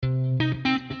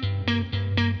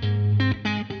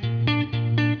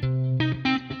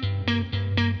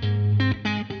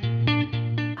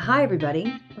Hi,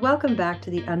 everybody. Welcome back to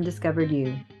The Undiscovered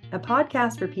You, a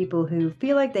podcast for people who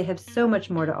feel like they have so much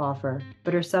more to offer,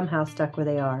 but are somehow stuck where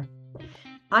they are.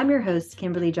 I'm your host,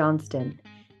 Kimberly Johnston,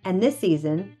 and this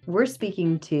season, we're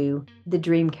speaking to the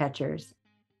dream catchers.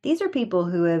 These are people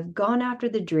who have gone after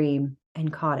the dream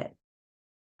and caught it.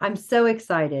 I'm so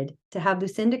excited to have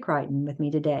Lucinda Creighton with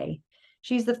me today.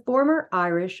 She's the former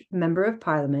Irish Member of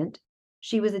Parliament.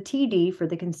 She was a TD for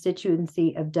the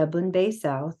constituency of Dublin Bay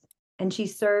South, and she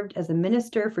served as a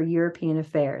Minister for European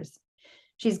Affairs.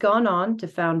 She's gone on to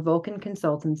found Vulcan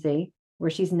Consultancy,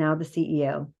 where she's now the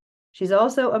CEO. She's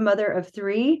also a mother of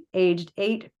three, aged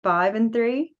 8, 5, and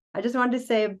 3. I just wanted to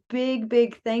say a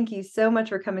big thank you so much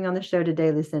for coming on the show today,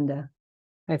 Lucinda.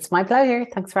 It's my pleasure.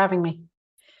 Thanks for having me.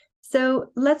 So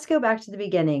let's go back to the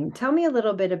beginning. Tell me a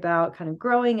little bit about kind of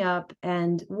growing up,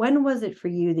 and when was it for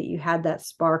you that you had that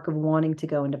spark of wanting to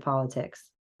go into politics?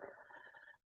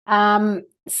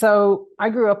 So I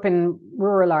grew up in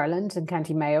rural Ireland in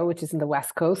County Mayo, which is in the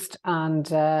West Coast.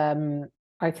 And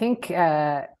I think,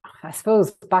 I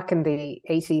suppose back in the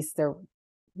 80s, there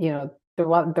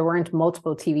weren't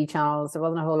multiple TV channels. There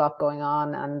wasn't a whole lot going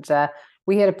on. And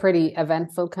we had a pretty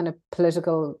eventful kind of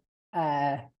political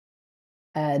dynamic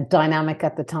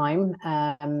at the time.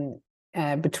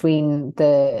 Between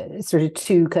the sort of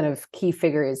two kind of key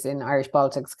figures in Irish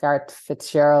politics, Garret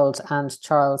Fitzgerald and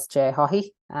Charles J. Haughey,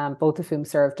 both of whom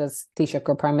served as Taoiseach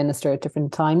or Prime Minister at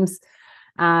different times.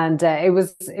 And it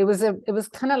was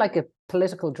kind of like a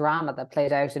political drama that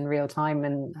played out in real time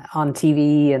and on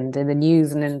TV and in the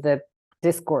news and in the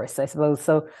discourse, I suppose.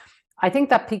 So I think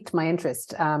that piqued my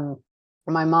interest.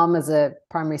 My mom is a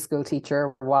primary school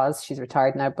teacher, she's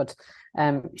retired now, but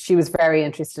she was very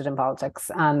interested in politics,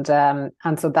 and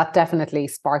so that definitely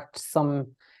sparked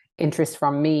some interest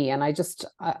from me, and I just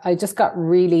got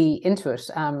really into it.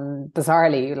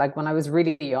 Bizarrely, like when I was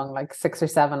really young, like 6 or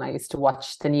 7, I used to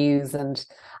watch the news, and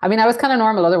I mean I was kind of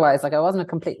normal otherwise, like I wasn't a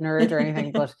complete nerd or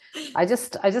anything, but I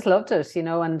just loved it,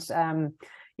 and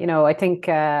I think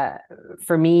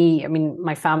for me, I mean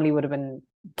my family would have been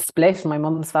split. My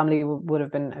mum's family would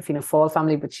have been a Fianna Fáil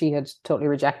family, but she had totally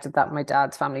rejected that. My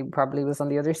dad's family probably was on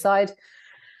the other side.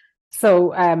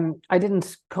 So I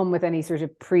didn't come with any sort of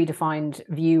predefined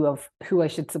view of who I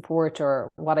should support or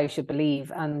what I should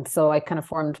believe. And so I kind of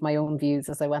formed my own views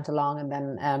as I went along, and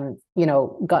then,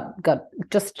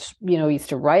 used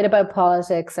to write about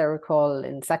politics. I recall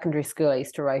in secondary school, I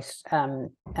used to write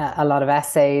a lot of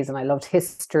essays, and I loved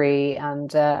history. And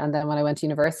then when I went to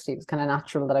university, it was kind of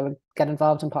natural that I would get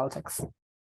involved in politics.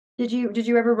 Did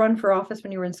you ever run for office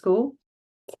when you were in school?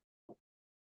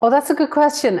 Oh, that's a good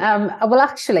question. Well,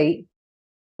 actually,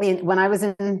 when I was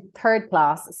in 3rd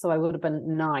class, so I would have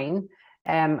been 9,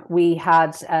 we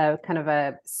had kind of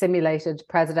a simulated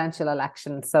presidential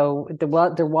election. So there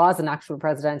was an actual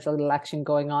presidential election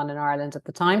going on in Ireland at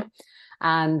the time,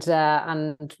 and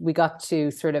we got to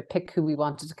sort of pick who we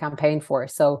wanted to campaign for.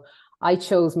 So I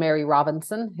chose Mary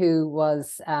Robinson, who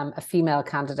was a female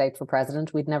candidate for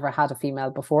president. We'd never had a female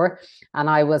before. And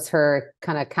I was her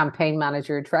kind of campaign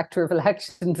manager, director of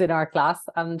elections in our class.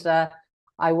 And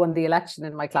I won the election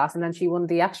in my class. And then she won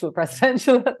the actual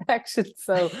presidential election.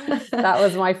 So that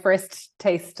was my first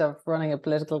taste of running a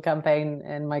political campaign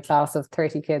in my class of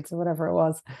 30 kids or whatever it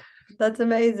was. That's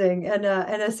amazing. And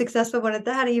a successful one at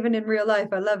that, even in real life.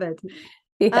 I love it.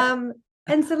 Yeah.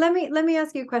 And so let me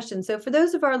ask you a question. So for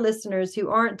those of our listeners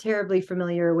who aren't terribly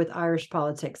familiar with Irish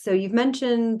politics, so you've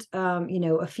mentioned,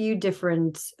 a few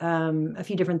different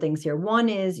things here. One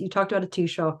is you talked about a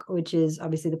Taoiseach, which is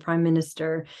obviously the Prime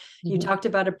Minister. You talked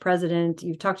about a president.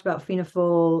 You've talked about Fianna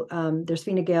Fáil. There's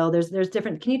Fine Gael. There's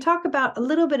different. Can you talk about a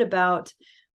little bit about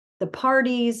the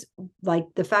parties, like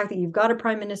the fact that you've got a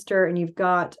Prime Minister and you've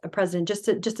got a president?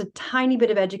 Just a tiny bit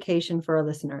of education for our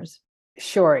listeners.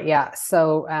 Sure. Yeah.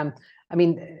 So. I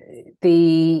mean,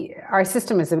 our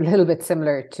system is a little bit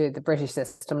similar to the British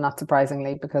system, not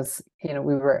surprisingly, because we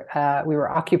were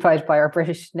occupied by our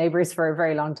British neighbours for a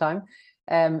very long time.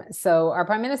 So our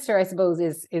Prime Minister, I suppose,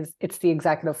 is it's the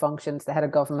executive functions, the head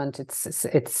of government.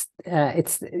 It's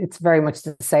very much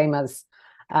the same as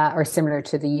or similar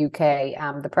to the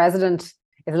UK. The President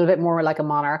is a little bit more like a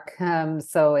monarch.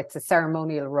 So it's a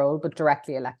ceremonial role, but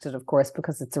directly elected, of course,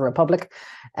 because it's a republic.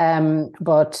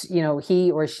 But,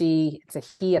 he or she, it's a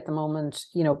he at the moment,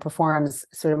 performs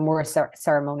sort of more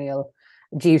ceremonial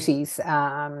duties,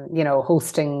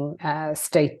 hosting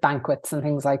state banquets and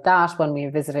things like that when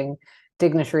we're visiting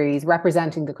dignitaries,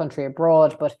 representing the country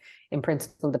abroad. But in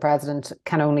principle, the president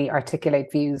can only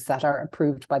articulate views that are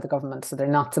approved by the government. So they're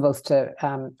not supposed to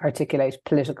articulate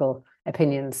political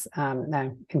opinions.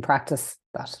 Now, in practice,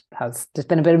 there's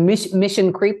been a bit of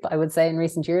mission creep, I would say, in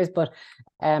recent years, but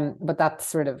that's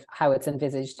sort of how it's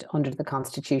envisaged under the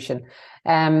Constitution.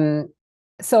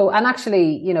 So, and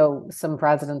actually, you know, some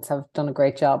presidents have done a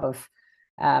great job of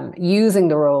using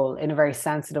the role in a very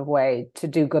sensitive way to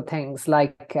do good things,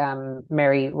 like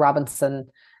Mary Robinson,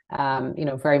 you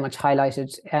know, very much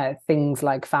highlighted things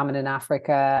like famine in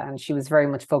Africa, and she was very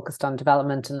much focused on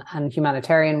development and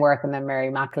humanitarian work. And then Mary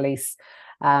McAleese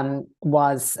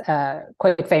was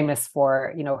quite famous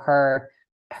for, you know, her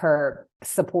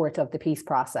support of the peace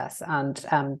process and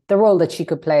the role that she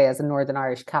could play as a Northern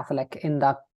Irish Catholic in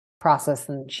that process.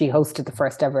 And she hosted the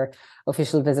first ever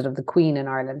official visit of the Queen in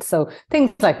Ireland. So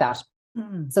things like that.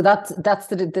 So that's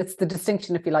the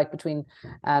distinction, if you like, between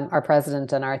our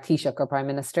president and our Taoiseach, or prime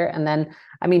minister. And then,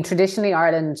 I mean, traditionally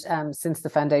Ireland, since the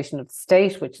foundation of the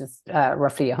state, which is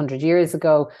roughly 100 years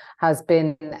ago, has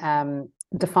been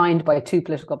defined by two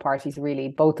political parties, really,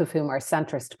 both of whom are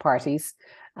centrist parties.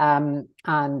 And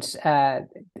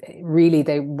really,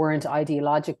 they weren't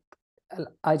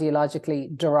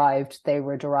ideologically derived. They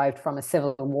were derived from a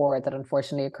civil war that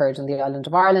unfortunately occurred in the island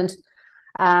of Ireland.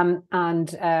 You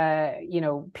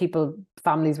know,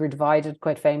 families were divided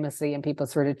quite famously, and people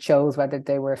sort of chose whether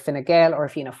they were Fine Gael or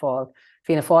Fianna Fáil.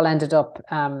 Fianna Fáil ended up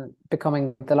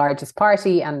becoming the largest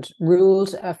party and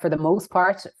ruled for the most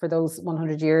part for those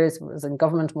 100 years, was in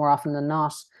government more often than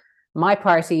not. My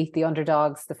party, the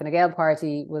underdogs, the Fine Gael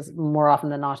party, was more often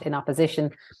than not in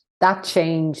opposition. That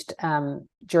changed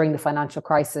during the financial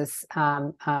crisis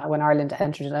when Ireland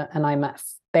entered an IMF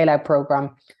bailout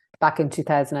programme back in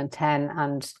 2010.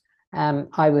 And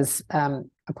I was a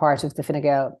part of the Fine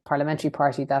Gael parliamentary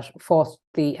party that fought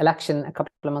the election a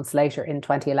couple of months later in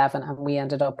 2011. And we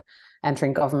ended up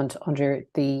entering government under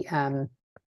the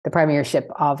premiership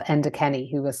of Enda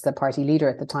Kenny, who was the party leader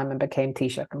at the time and became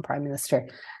Taoiseach and prime minister.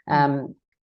 And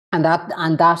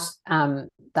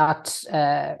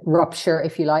that rupture,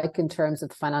 if you like, in terms of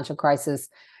the financial crisis,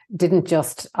 didn't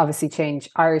just obviously change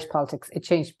Irish politics, it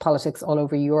changed politics all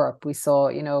over Europe. We saw,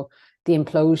 you know, the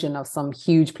implosion of some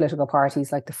huge political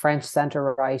parties like the French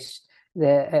centre-right,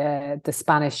 the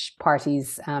Spanish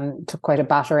parties took quite a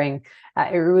battering.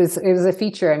 It was a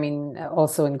feature, I mean,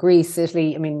 also in Greece,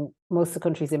 Italy. I mean, most of the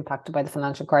countries impacted by the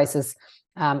financial crisis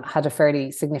had a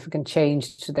fairly significant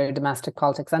change to their domestic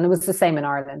politics. And it was the same in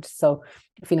Ireland. So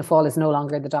Fianna Fáil is no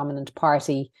longer the dominant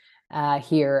party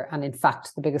here. And in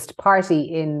fact, the biggest party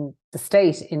in the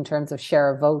state in terms of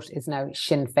share of vote is now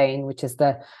Sinn Féin, which is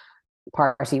the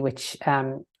party which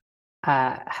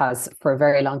has for a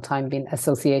very long time been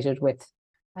associated with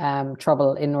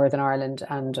trouble in Northern Ireland,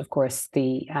 and of course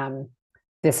the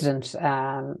dissident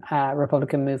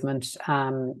Republican movement /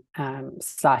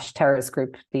 terrorist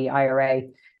group, the IRA.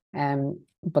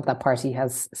 But that party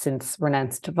has since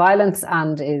renounced violence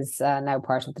and is now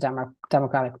part of the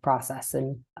democratic process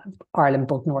in Ireland,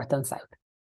 both north and south.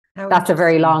 That's a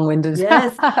very long-winded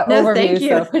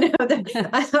overview. Thank you.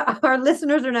 Our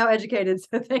listeners are now educated,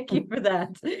 so thank you for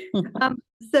that.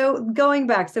 So going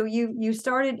back, so you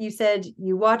said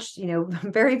you watched, you know,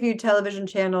 very few television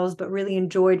channels, but really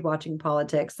enjoyed watching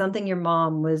politics, something your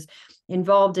mom was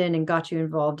involved in and got you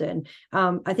involved in.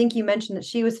 I think you mentioned that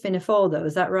she was Fianna Fáil, though.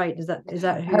 Is that right? Is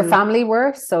that who... Her family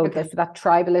were? So okay. that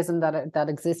tribalism that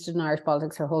existed in Irish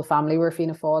politics, her whole family were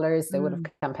Fianna Fáilers. They would have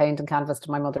campaigned and canvassed.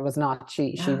 My mother was not.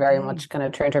 She very much kind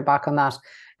of turned her back on that.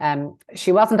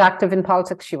 She wasn't active in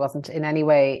politics. She wasn't in any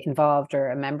way involved or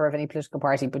a member of any political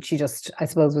party, but she just, I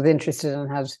suppose, was interested and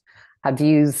had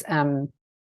views.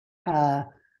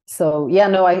 So yeah,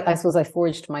 no, I suppose I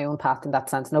forged my own path in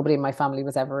that sense. Nobody in my family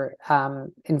was ever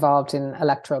involved in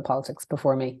electoral politics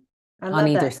before me on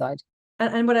either side.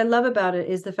 And what I love about it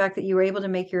is the fact that you were able to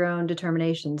make your own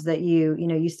determinations, that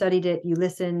you studied it, you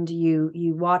listened,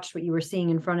 you watched what you were seeing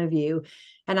in front of you.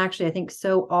 And actually, I think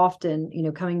so often, you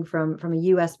know, coming from a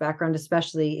US background,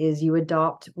 especially, is you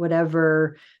adopt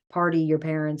whatever party your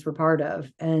parents were part of.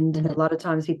 And a lot of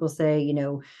times people say, you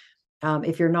know,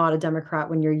 if you're not a Democrat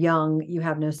when you're young, you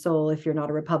have no soul. If you're not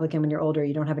a Republican when you're older,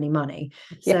 you don't have any money.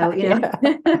 So, you know,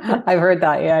 I've heard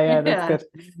that. Yeah, that's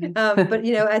good. But,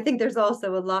 you know, I think there's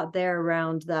also a lot there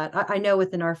around that. I know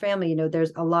within our family, you know,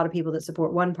 there's a lot of people that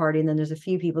support one party, and then there's a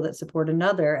few people that support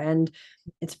another. And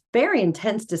it's very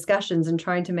intense discussions and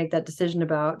trying to make that decision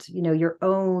about, you know, your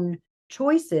own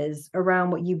choices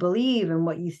around what you believe and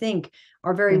what you think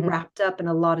are very wrapped up in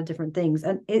a lot of different things.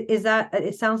 And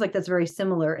it sounds like that's very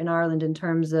similar in Ireland in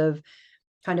terms of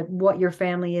kind of what your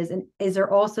family is. And is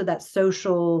there also that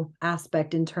social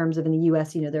aspect in terms of in the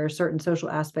US, you know, there are certain social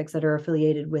aspects that are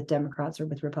affiliated with Democrats or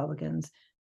with Republicans?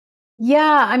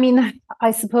 Yeah, I mean, I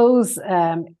suppose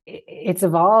it's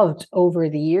evolved over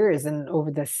the years and over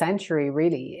the century,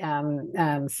 really,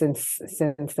 since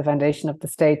the foundation of the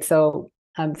state. So,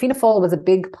 Fianna Fáil was a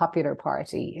big popular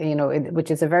party, which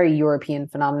is a very European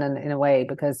phenomenon in a way,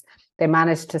 because they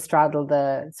managed to straddle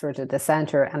the sort of the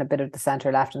centre and a bit of the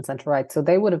centre left and centre right. So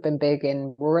they would have been big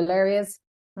in rural areas.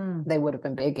 They would have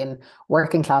been big in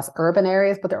working class urban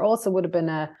areas, but there also would have been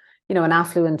an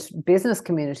affluent business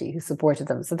community who supported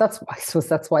them. So I suppose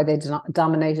that's why they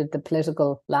dominated the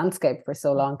political landscape for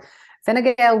so long.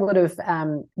 Fine Gael would have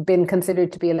been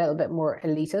considered to be a little bit more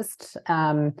elitist.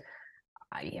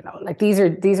 Like these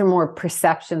are more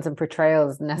perceptions and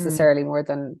portrayals necessarily more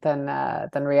than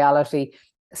reality.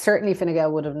 Certainly, Fine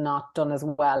Gael would have not done as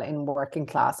well in working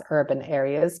class urban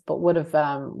areas, but would have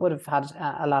had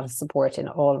a lot of support in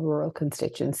all rural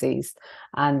constituencies,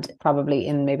 and probably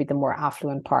in maybe the more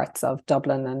affluent parts of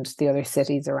Dublin and the other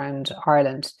cities around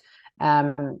Ireland.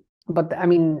 But I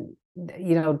mean,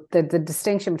 the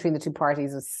distinction between the two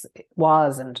parties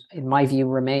was, and in my view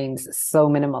remains, so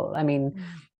minimal. I mean,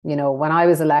 when I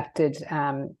was elected,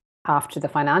 after the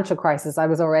financial crisis, I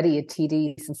was already a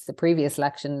TD since the previous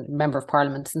election, member of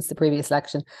parliament since the previous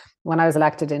election. When I was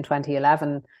elected in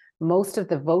 2011, most of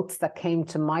the votes that came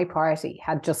to my party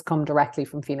had just come directly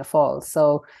from Fianna Fáil.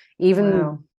 So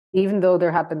even though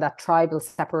there had been that tribal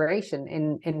separation,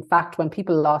 in fact, when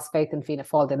people lost faith in Fianna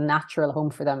Fáil, the natural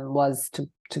home for them was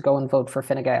to go and vote for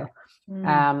Fine Gael.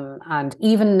 And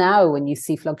even now, when you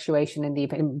see fluctuation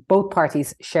in both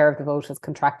parties' share of the vote has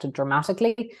contracted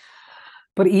dramatically.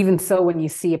 But even so, when you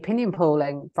see opinion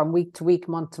polling from week to week,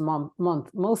 month to month,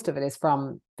 most of it is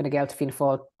from Fine Gael to Fianna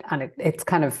Fáil, and it's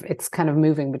kind of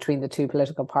moving between the two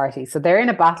political parties. So they're in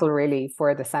a battle really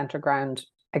for the centre ground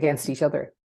against each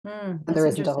other, and there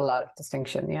isn't a whole lot of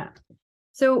distinction. Yeah.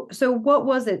 So what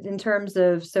was it in terms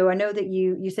of? So I know that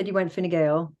you said you went Fine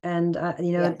Gael, and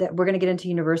that we're going to get into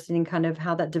university and kind of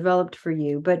how that developed for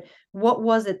you. But what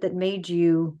was it that made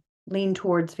you lean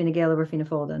towards Fine Gael over Fianna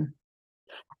Fáil then?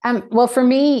 Well, for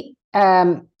me,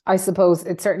 I suppose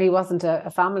it certainly wasn't a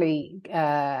family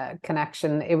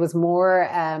connection. It was more,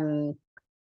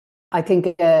 I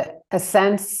think, a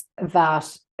sense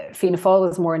that Fianna Fáil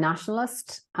was more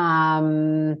nationalist,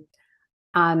 and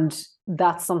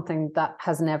that's something that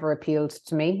has never appealed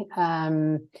to me.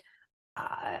 And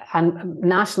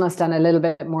nationalist and a little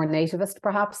bit more nativist,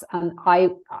 perhaps. And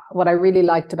what I really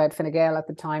liked about Fine Gael at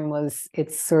the time was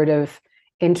its sort of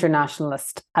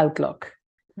internationalist outlook.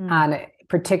 And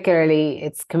particularly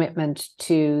its commitment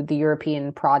to the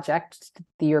European project,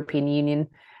 the European Union,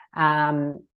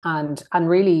 and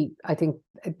really, I think,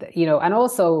 and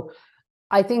also,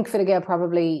 I think Fine Gael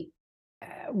probably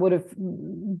would have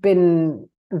been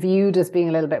viewed as being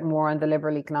a little bit more on the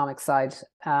liberal economic side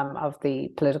of the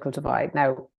political divide.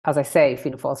 Now, as I say,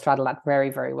 Fianna Fáil straddle that very,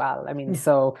 very well. I mean,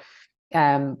 so.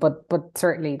 But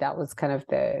certainly that was kind of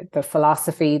the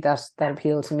philosophy that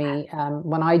appealed to me.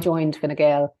 When I joined Fine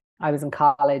Gael, I was in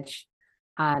college,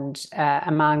 and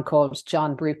a man called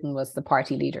John Bruton was the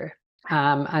party leader.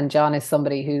 And John is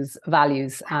somebody whose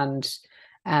values and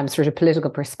sort of political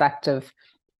perspective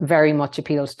very much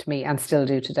appealed to me and still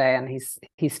do today. And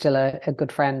he's still a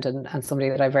good friend and somebody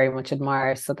that I very much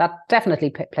admire. So that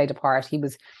definitely played a part. He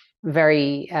was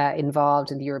very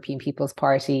involved in the European People's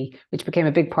Party, which became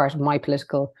a big part of my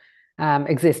political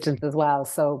existence as well.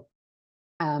 So,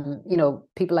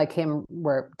 people like him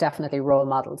were definitely role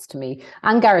models to me.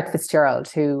 And Gareth Fitzgerald,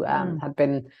 who had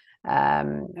been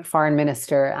foreign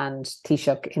minister and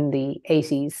Taoiseach in the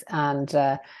 80s,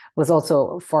 and was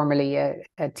also formerly a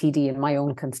TD in my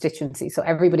own constituency. So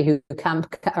everybody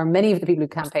many of the people who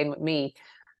campaigned with me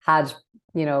had,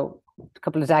 a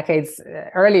couple of decades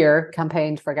earlier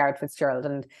campaigned for Gareth Fitzgerald,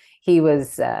 and he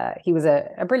was a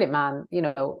brilliant man,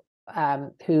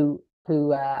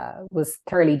 who was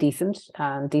thoroughly decent,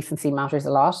 and decency matters a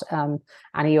lot. And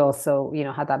he also,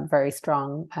 had that very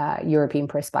strong European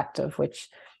perspective, which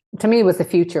to me was the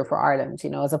future for Ireland.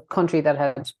 As a country that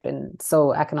had been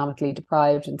so economically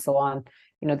deprived and so on,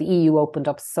 the EU opened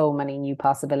up so many new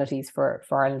possibilities for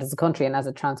Ireland as a country, and as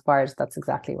it transpired, that's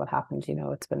exactly what happened.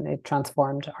 It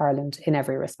transformed Ireland in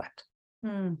every respect.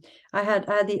 I had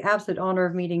the absolute honor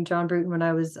of meeting John Bruton when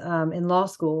I was in law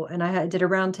school, and I did a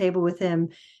round table with him,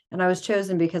 and I was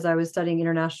chosen because I was studying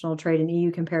international trade and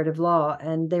EU comparative law,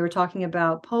 and they were talking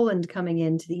about Poland coming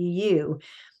into the EU.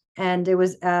 And it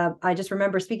was, I just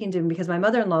remember speaking to him because my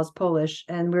mother-in-law is Polish,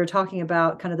 and we were talking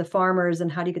about kind of the farmers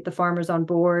and how do you get the farmers on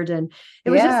board. And it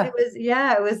was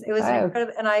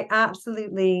incredible. And I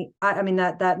absolutely, I mean,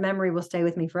 that memory will stay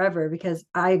with me forever, because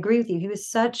I agree with you. He was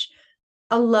such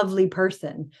a lovely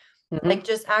person. like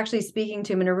just actually speaking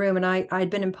to him in a room. And I'd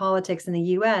been in politics in the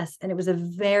US, and it was a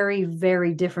very,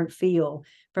 very different feel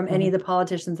from any of the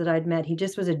politicians that I'd met. He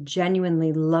just was a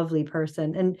genuinely lovely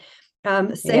person. And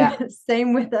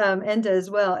same with Enda as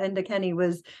well. Enda Kenny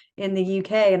was in the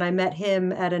UK, and I met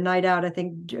him at a night out. I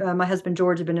think my husband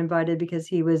George had been invited because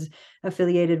he was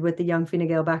affiliated with the Young Fine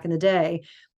Gael back in the day.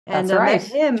 And That's right.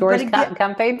 met him. George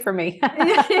campaigned for me.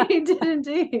 Yeah, he did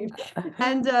indeed.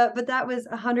 And but that was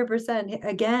 100%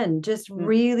 again, just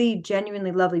really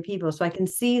genuinely lovely people. So I can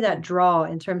see that draw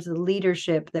in terms of the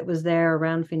leadership that was there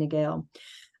around Fine Gael.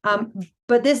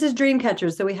 But this is dream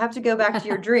catchers, so we have to go back to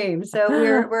your dream. So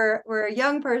we're a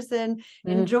young person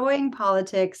enjoying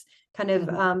politics, kind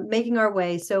of making our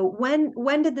way. So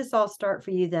when did this all start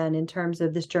for you then, in terms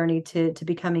of this journey to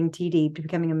becoming TD, to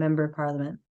becoming a member of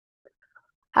Parliament?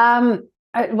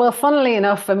 Well, funnily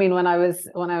enough, I mean, when I was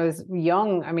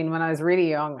young, I mean, when I was really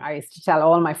young, I used to tell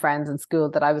all my friends in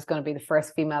school that I was going to be the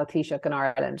first female Taoiseach in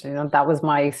Ireland. You know, that was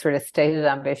my sort of stated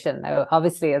ambition. Now,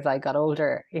 obviously, as I got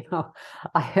older, you know,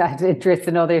 I had interest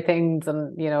in other things,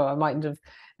 and you know, I mightn't have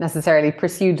necessarily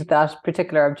pursued that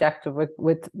particular objective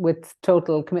with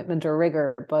total commitment or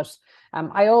rigor. But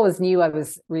I always knew I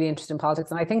was really interested in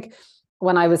politics, and I think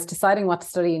when I was deciding what to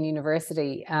study in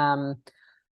university,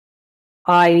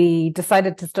 I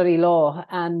decided to study law,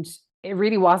 and it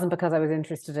really wasn't because I was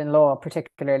interested in law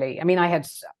particularly. I mean,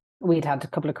 we'd had a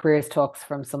couple of careers talks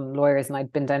from some lawyers, and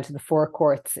I'd been down to the Four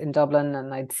Courts in Dublin,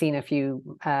 and I'd seen a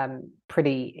few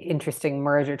pretty interesting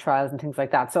murder trials and things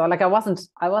like that. So like I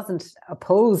wasn't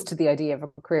opposed to the idea of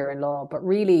a career in law, but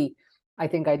really I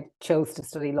think I chose to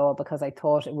study law because I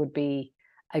thought it would be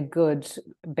a good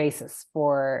basis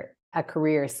for a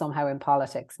career somehow in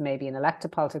politics, maybe in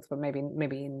elected politics, but maybe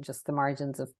in just the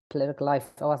margins of political life.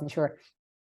 I wasn't sure.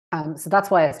 So that's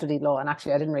why I studied law. And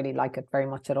actually, I didn't really like it very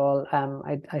much at all.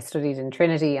 I studied in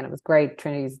Trinity, and it was great.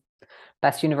 Trinity's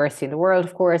best university in the world,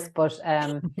 of course, but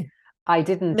I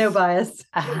didn't. No bias.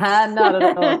 Not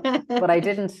at all. But I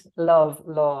didn't love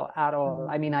law at all.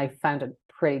 I mean, I found it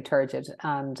pretty turgid,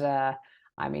 and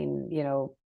I mean, you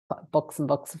know, books and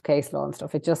books of case law and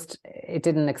stuff. It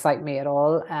didn't excite me at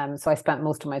all. So I spent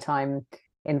most of my time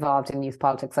involved in youth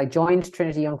politics. I joined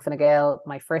Trinity Young Fine Gael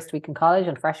my first week in college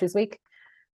on Freshers Week.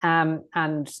 And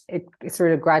it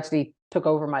sort of gradually took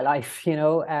over my life, you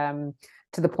know,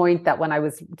 to the point that when I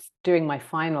was doing my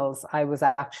finals, I was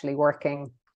actually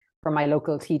working for my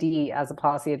local TD as a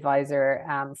policy advisor,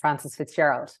 Francis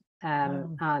Fitzgerald.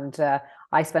 And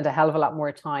I spent a hell of a lot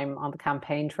more time on the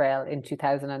campaign trail in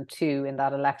 2002 in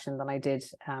that election than I did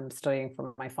studying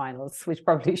for my finals, which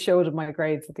probably showed in my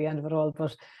grades at the end of it all.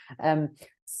 But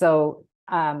so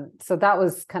that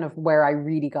was kind of where I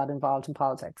really got involved in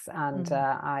politics, and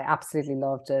I absolutely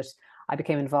loved it. I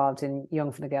became involved in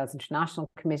Young Fine Gael's International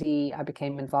Committee. I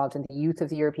became involved in the youth of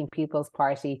the European People's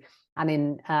Party. And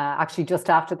in actually just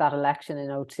after that election in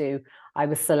 2002, I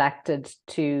was selected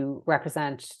to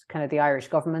represent kind of the Irish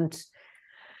government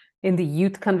in the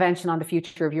Youth Convention on the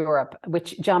Future of Europe,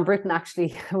 which John Bruton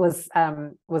actually was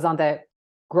on the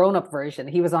grown-up version.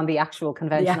 He was on the actual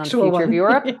convention on the future of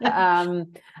Europe.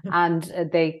 And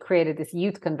they created this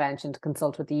youth convention to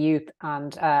consult with the youth.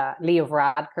 And Leo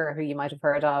Varadkar, who you might have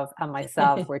heard of, and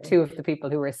myself were two of the people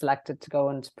who were selected to go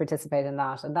and participate in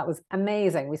that. And that was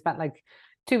amazing. We spent like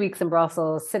 2 weeks in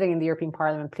Brussels, sitting in the European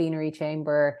Parliament plenary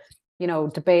chamber, you know,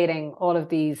 debating all of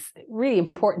these really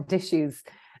important issues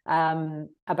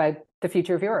about the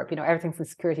future of Europe. You know, everything from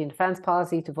security and defense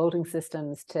policy to voting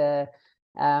systems to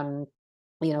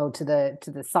you know, to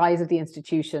the size of the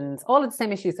institutions, all of the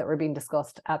same issues that were being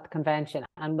discussed at the convention.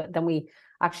 And then we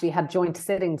actually had joint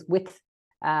sittings with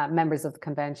members of the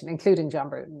convention, including John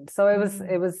Bruton. So it was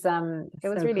really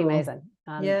cool. Amazing.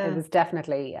 And it was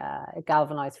definitely it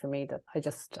galvanized for me that I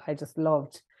just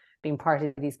loved being part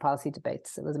of these policy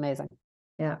debates. It was amazing.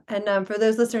 Yeah. And for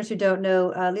those listeners who don't know,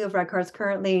 Leo Varadkar is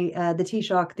currently the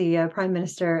Taoiseach, the Prime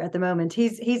Minister at the moment.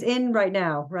 He's in right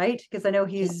now, right? Because I know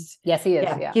he's... Yes, he is.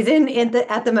 Yeah. He's in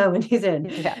at the moment. He's in.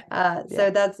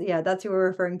 So that's who we're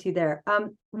referring to there.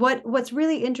 What's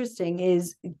really interesting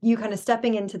is you kind of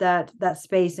stepping into that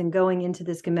space and going into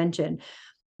this convention.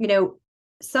 You know,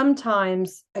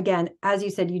 sometimes, again, as you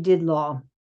said, you did law.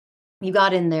 You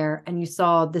got in there and you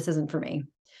saw this isn't for me.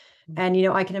 And, you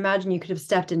know, I can imagine you could have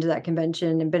stepped into that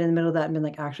convention and been in the middle of that and been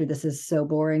like, actually, this is so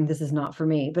boring. This is not for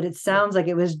me. But it sounds like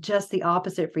it was just the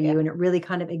opposite for you. And it really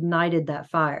kind of ignited that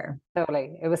fire.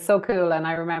 Totally. It was so cool. And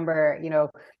I remember, you know,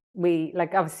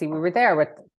 obviously we were there with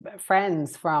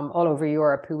friends from all over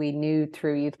Europe who we knew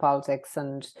through youth politics.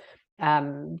 And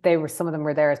some of them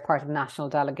were there as part of national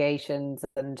delegations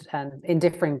and in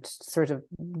different sort of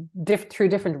through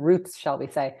different routes, shall we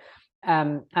say.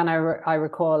 And I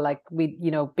recall like we,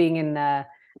 being in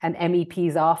an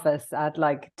MEP's office at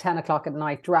like 10 o'clock at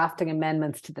night, drafting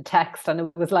amendments to the text. And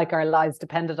it was like our lives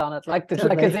depended on it, like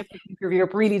as if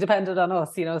Europe really depended on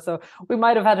us, so we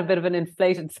might have had a bit of an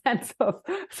inflated sense of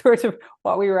sort of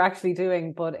what we were actually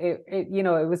doing. But it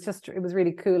was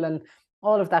really cool. And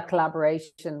all of that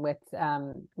collaboration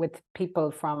with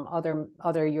people from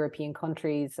other European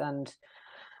countries, and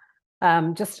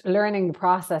just learning the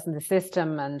process and the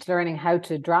system, and learning how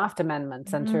to draft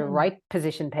amendments and to write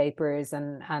position papers,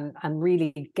 and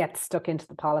really get stuck into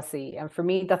the policy. And for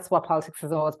me, that's what politics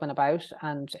has always been about.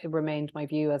 And it remained my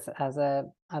view as a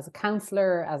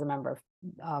councillor, as a member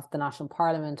of the National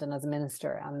Parliament, and as a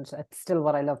minister. And it's still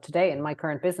what I love today in my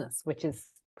current business, which is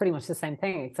pretty much the same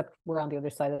thing, except we're on the other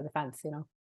side of the fence,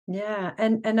 Yeah,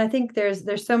 and I think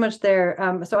there's so much there.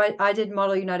 So I did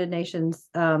Model United Nations.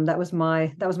 That was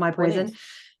my poison.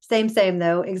 Same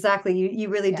though. Exactly. You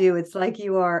really do. It's like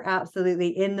you are absolutely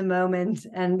in the moment,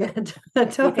 and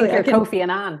totally. You think you're Kofi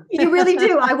Annan. You really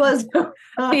do. I was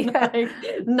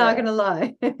not gonna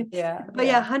lie. Yeah. But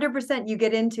 100% you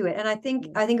get into it. And I think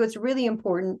what's really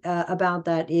important about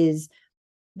that is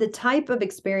the type of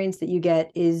experience that you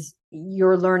get is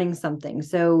you're learning something.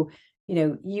 So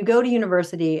you go to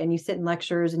university and you sit in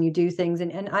lectures and you do things,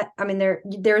 and I mean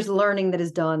there's learning that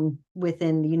is done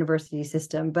within the university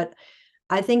system. But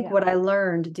I think what I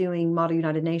learned doing Model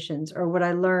United Nations, or what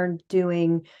I learned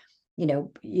doing,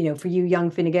 for you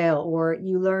young Fine Gael, or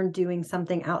you learn doing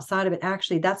something outside of it,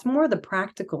 actually that's more the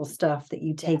practical stuff that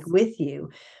you take with you.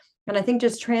 And I think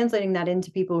just translating that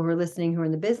into people who are listening, who are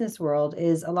in the business world,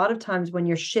 is a lot of times when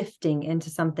you're shifting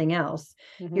into something else,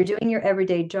 you're doing your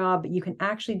everyday job, but you can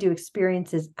actually do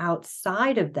experiences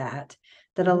outside of that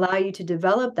allow you to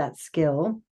develop that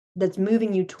skill that's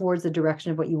moving you towards the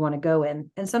direction of what you want to go in.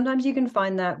 And sometimes you can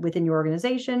find that within your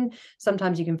organization.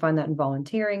 Sometimes you can find that in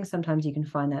volunteering. Sometimes you can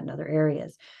find that in other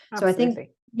areas. Absolutely. So I think,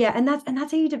 and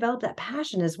that's how you develop that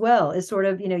passion as well, is sort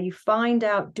of, you find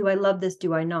out, do I love this?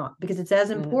 Do I not? Because it's as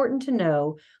important to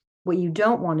know what you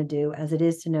don't want to do as it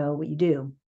is to know what you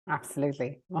do.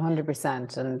 Absolutely.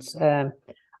 100%. And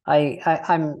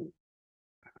I'm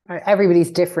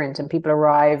everybody's different, and people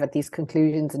arrive at these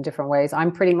conclusions in different ways.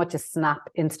 I'm pretty much a snap,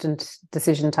 instant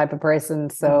decision type of person.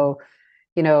 So,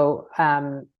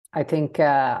 I think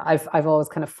I've always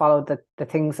kind of followed the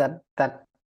things that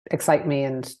excite me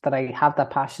and that I have that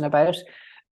passion about.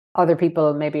 Other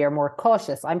people maybe are more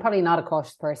cautious. I'm probably not a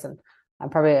cautious person. I'm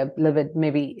probably a little bit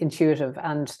maybe intuitive.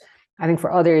 And I think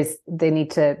for others, they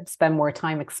need to spend more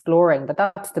time exploring. But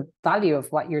that's the value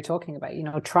of what you're talking about,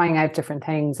 trying out different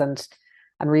things and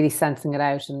really sensing it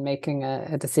out and making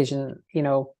a decision,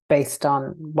 based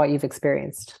on what you've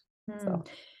experienced. So.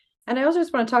 And I also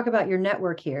just want to talk about your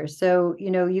network here. So,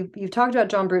 you've talked about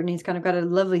John Bruton. He's kind of got a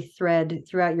lovely thread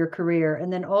throughout your career.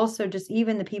 And then also just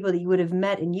even the people that you would have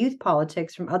met in youth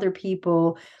politics from other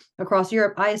people across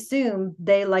Europe. I assume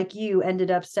they, like you,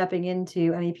 ended up stepping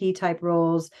into MEP type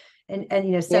roles and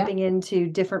stepping into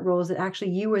different roles that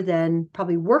actually you were then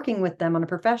probably working with them on a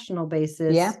professional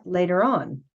basis later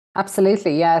on.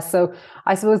 Absolutely. Yeah. So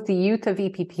I suppose the youth of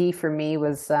EPP for me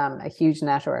was a huge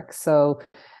network. So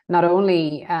not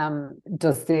only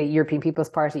does the European People's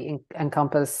Party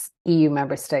encompass EU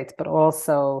member states, but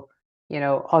also,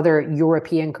 other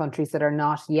European countries that are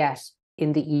not yet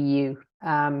in the EU.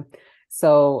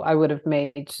 So I would have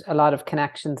made a lot of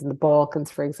connections in the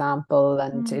Balkans, for example,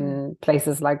 and in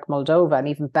places like Moldova and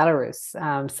even Belarus.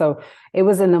 So it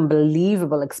was an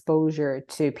unbelievable exposure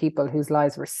to people whose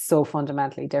lives were so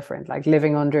fundamentally different, like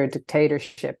living under a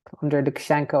dictatorship, under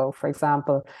Lukashenko, for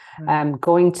example,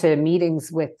 going to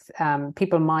meetings with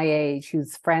people my age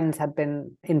whose friends had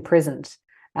been imprisoned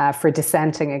for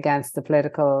dissenting against the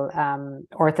political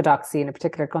orthodoxy in a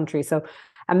particular country. So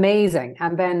amazing.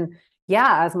 And then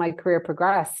as my career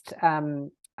progressed,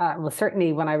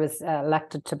 certainly when I was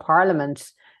elected to Parliament,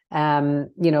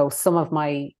 some of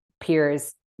my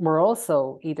peers were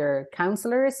also either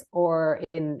councillors or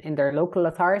in their local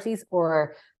authorities,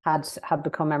 or had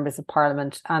become members of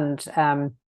Parliament and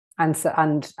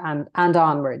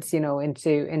onwards,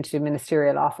 into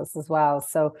ministerial office as well.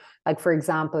 So, like for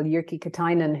example, Jyrki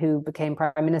Katainen, who became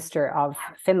Prime Minister of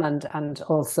Finland and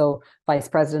also Vice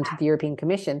President of the European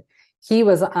Commission. He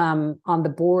was on the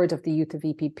board of the Youth of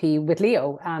EPP with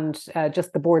Leo, and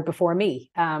just the board before me.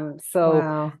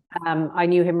 Wow. I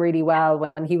knew him really well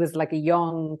when he was like a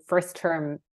young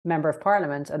first-term member of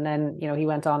Parliament, and then he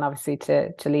went on obviously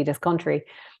to lead his country.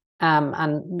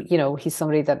 And he's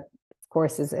somebody that, of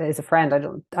course, is a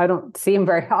friend. I don't see him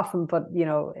very often, but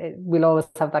we'll always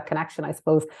have that connection, I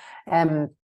suppose.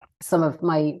 some of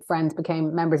my friends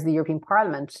became members of the European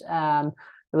Parliament.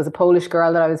 There was a Polish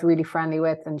girl that I was really friendly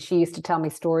with, and she used to tell me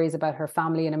stories about her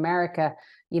family in America,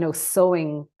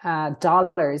 sewing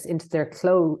dollars into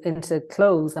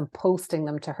clothes and posting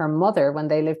them to her mother when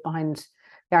they lived behind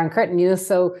the Iron Curtain.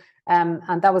 So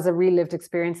and that was a real lived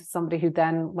experience of somebody who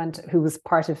was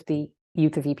part of the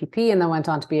youth of EPP and then went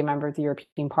on to be a member of the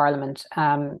European Parliament,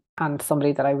 and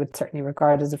somebody that I would certainly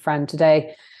regard as a friend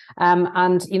today.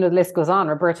 And the list goes on.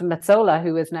 Roberta Metsola,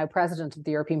 who is now president of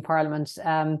the European Parliament,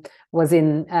 was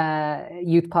in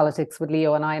youth politics with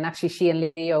Leo and I, and actually she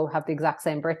and Leo have the exact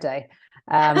same birthday.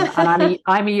 And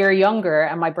I'm a year younger,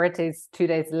 and my birthday's 2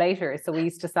 days later. So we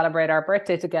used to celebrate our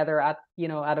birthday together at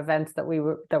events that we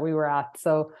were at.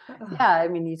 So yeah,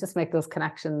 you just make those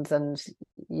connections, and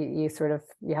you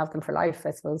have them for life,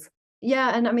 I suppose.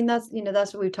 Yeah, and that's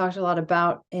that's what we've talked a lot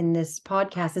about in this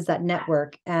podcast, is that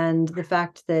network, and the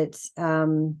fact that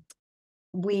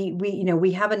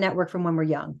we have a network from when we're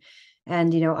young.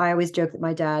 And I always joke that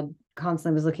my dad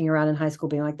constantly was looking around in high school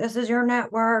being like, this is your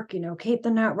network, keep the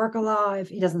network alive.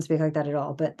 He doesn't speak like that at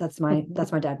all, but that's my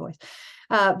dad voice.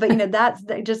 But that's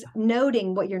just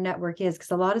noting what your network is,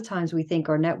 because a lot of times we think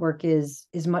our network is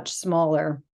much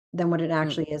smaller than what it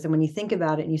actually is. And when you think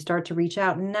about it and you start to reach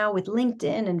out, and now with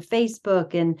LinkedIn and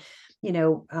Facebook and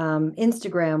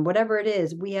Instagram, whatever it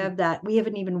is, we have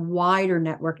an even wider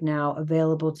network now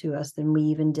available to us than we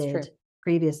even did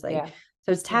previously. Yeah.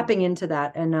 So it's tapping into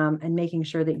that and making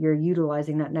sure that you're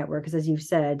utilizing that network, because as you've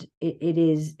said,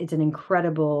 it's an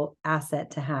incredible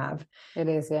asset to have. It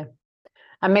is, yeah.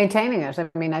 And maintaining it.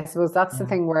 I suppose that's the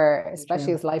thing where,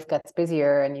 especially as life gets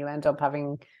busier and you end up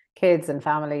having kids and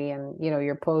family, and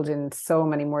you're pulled in so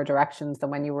many more directions than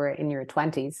when you were in your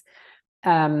 20s,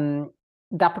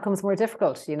 that becomes more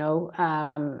difficult,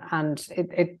 and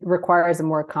it requires a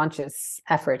more conscious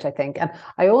effort, I think. And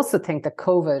I also think that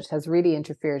COVID has really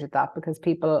interfered with that, because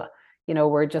people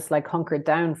were just like hunkered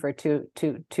down for two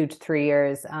to 3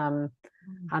 years,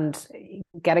 and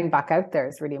getting back out there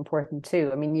is really important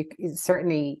too.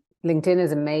 Certainly LinkedIn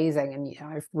is amazing, and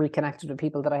I've reconnected with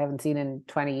people that I haven't seen in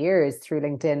 20 years through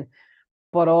LinkedIn.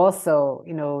 But also,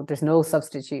 there's no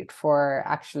substitute for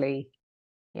actually,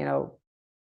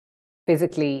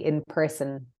 physically in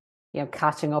person,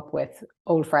 catching up with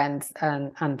old friends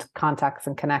and contacts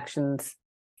and connections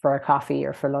for a coffee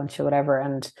or for lunch or whatever.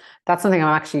 And that's something I'm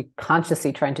actually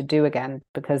consciously trying to do again,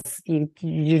 because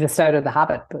you're just out of the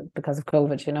habit because of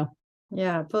COVID,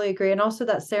 Yeah, fully agree. And also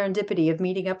that serendipity of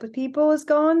meeting up with people is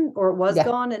gone, or it was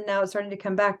gone, and now it's starting to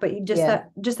come back. But you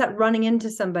that running into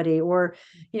somebody, or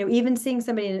even seeing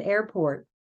somebody in an airport.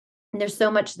 And there's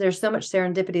so much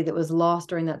serendipity that was lost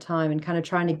during that time, and kind of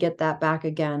trying to get that back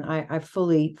again. I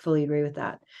fully agree with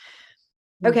that.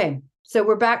 Okay, so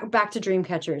we're back to dream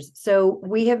catchers. So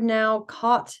we have now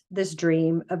caught this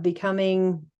dream of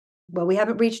becoming, well, we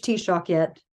haven't reached Taoiseach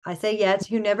yet. I say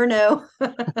yet, you never know.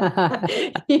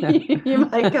 You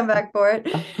might come back for it.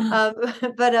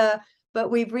 But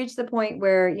we've reached the point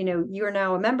where, you are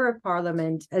now a member of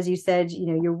Parliament. As you said,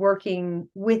 you're working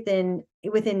within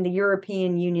the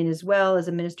European Union as well as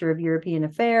a Minister of European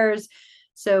Affairs.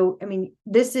 So,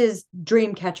 this is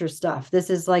dream catcher stuff. This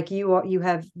is like you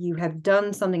have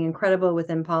done something incredible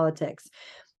within politics.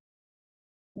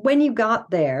 When you got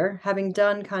there, having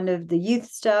done kind of the youth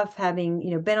stuff, having,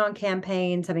 been on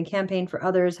campaigns, having campaigned for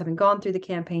others, having gone through the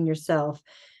campaign yourself,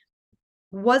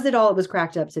 was it all it was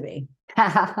cracked up to be?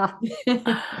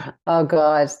 Oh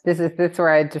God, this is where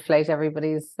I deflate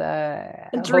everybody's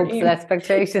hopes and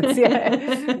expectations.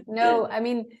 Yeah. No,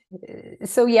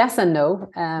 so yes and no.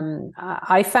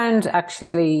 I found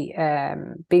actually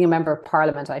being a member of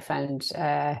Parliament, I found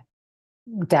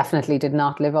definitely did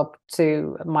not live up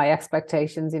to my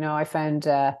expectations. I found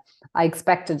I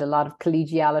expected a lot of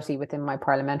collegiality within my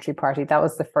parliamentary party. That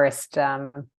was the first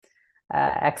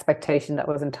expectation that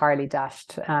was entirely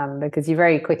dashed, because you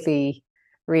very quickly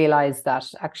realize that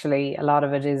actually a lot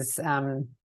of it is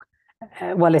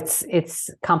it's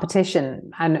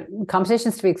competition, and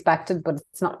competition's to be expected, but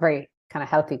it's not very kind of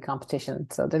healthy competition.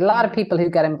 So there's a lot of people who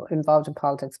get involved in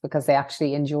politics because they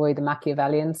actually enjoy the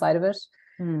Machiavellian side of it.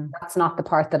 That's not the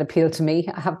part that appealed to me,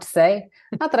 I have to say.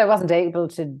 Not that I wasn't able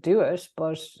to do it,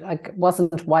 but it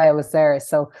wasn't why I was there.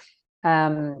 So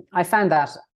I found that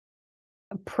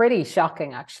pretty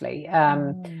shocking, actually.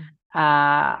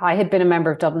 I had been a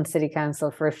member of Dublin City Council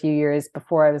for a few years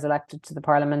before I was elected to the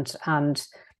Parliament, and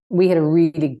we had a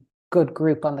really good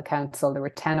group on the council. There were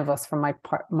 10 of us from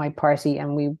my party,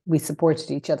 and we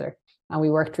supported each other, and we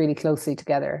worked really closely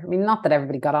together. Not that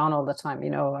everybody got on all the time,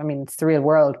 it's the real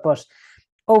world, but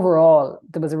overall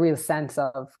there was a real sense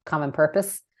of common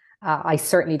purpose. I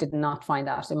certainly did not find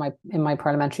that in my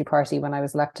parliamentary party when I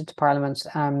was elected to Parliament.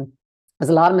 There's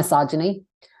a lot of misogyny,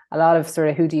 a lot of sort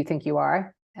of who do you think you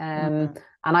are? And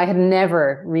I had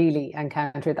never really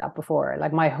encountered that before.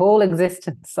 Like my whole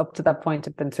existence up to that point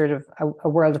had been sort of a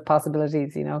world of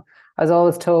possibilities. You know, I was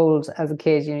always told as a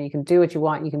kid, you know, you can do what you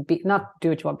want, you can be, not do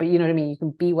what you want, but you know what I mean? You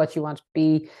can be what you want to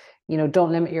be, you know,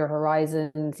 don't limit your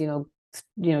horizons, you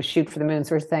know, shoot for the moon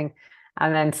sort of thing.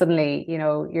 And then suddenly, you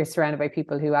know, you're surrounded by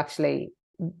people who actually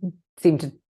seem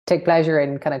to take pleasure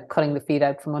in kind of cutting the feet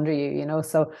out from under you, you know.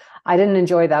 So I didn't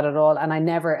enjoy that at all, and I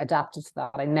never adapted to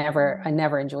that. I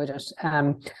never enjoyed it.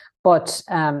 So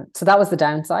that was the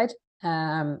downside.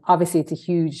 Obviously, it's a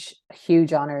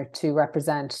huge honor to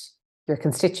represent your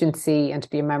constituency and to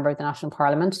be a member of the National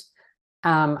Parliament.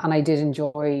 And I did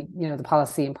enjoy, you know, the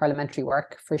policy and parliamentary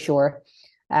work for sure.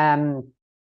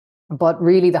 But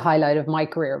really, the highlight of my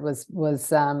career of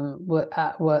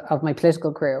my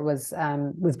political career was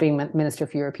being Minister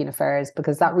for European Affairs,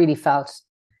 because that really felt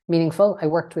meaningful. I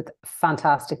worked with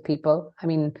fantastic people. I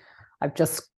mean, I've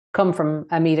just come from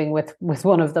a meeting with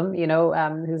one of them, you know,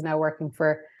 who's now working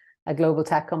for a global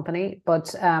tech company.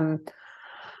 But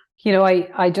you know,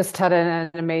 I just had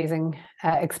an amazing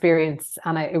experience,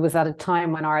 and it was at a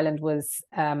time when Ireland was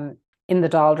in the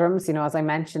doldrums. You know, as I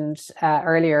mentioned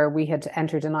earlier, we had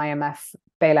entered an IMF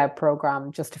bailout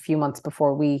program just a few months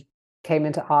before we came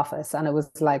into office. And it was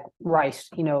like, right,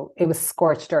 you know, it was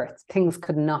scorched earth. Things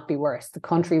could not be worse. The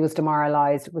country was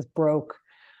demoralized. It was broke.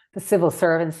 The civil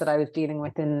servants that I was dealing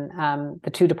with in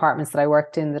the two departments that I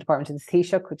worked in, the Department of the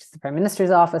Taoiseach, which is the Prime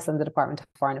Minister's office, and the Department of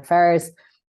Foreign Affairs,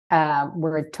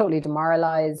 were totally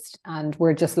demoralized. And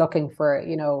we're just looking for,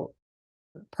 you know,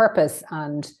 purpose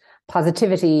and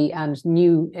positivity and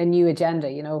a new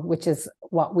agenda, you know, which is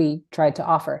what we tried to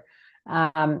offer.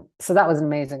 So that was an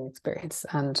amazing experience,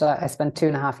 and I spent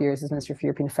 2.5 years as Minister for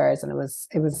European Affairs, and it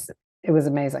was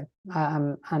amazing,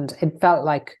 and it felt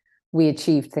like we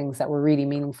achieved things that were really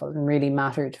meaningful and really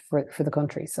mattered for the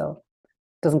country. So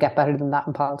it doesn't get better than that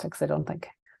in politics, I don't think.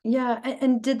 Yeah,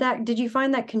 and did you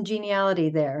find that congeniality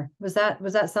there? Was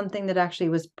that something that actually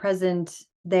was present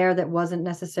there that wasn't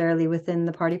necessarily within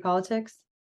the party politics?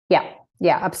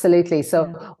 Yeah, absolutely. So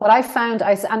what I found,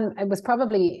 and it was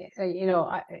probably, you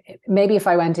know, maybe if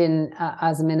I went in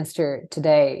as a minister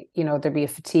today, you know, there'd be a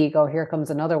fatigue. Oh, here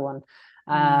comes another one,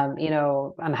 you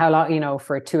know, and how long, you know,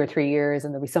 for 2 or 3 years,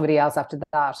 and there'll be somebody else after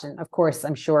that. And of course,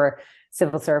 I'm sure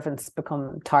civil servants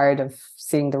become tired of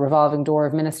seeing the revolving door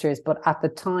of ministers. But at the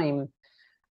time,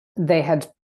 they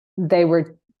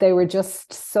were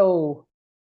just so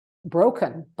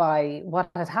broken by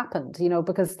what had happened, you know,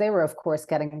 because they were, of course,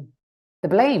 getting the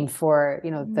blame for,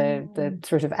 you know, the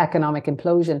sort of economic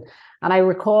implosion. And I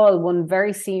recall one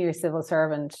very senior civil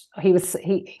servant. He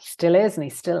still is, and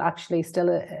he's still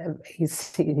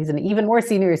he's an even more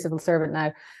senior civil servant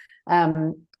now.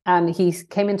 And he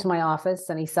came into my office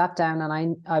and he sat down,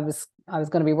 and I was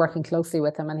going to be working closely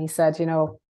with him, and he said, you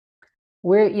know,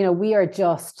 we are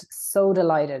just so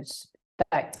delighted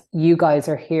that you guys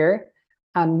are here,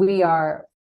 and we are,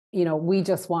 you know, we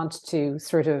just want to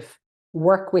sort of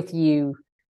work with you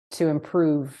to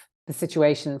improve the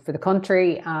situation for the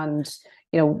country, and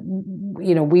you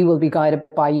know we will be guided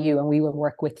by you, and we will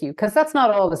work with you, because that's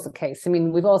not always the case. I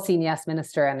mean, we've all seen Yes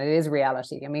Minister, and it is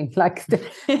reality. I mean, like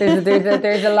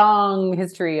there's a long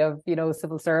history of, you know,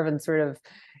 civil servants sort of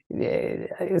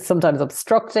sometimes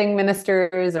obstructing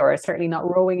ministers, or certainly not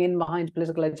rowing in behind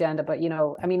political agenda. But, you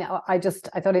know, I mean, I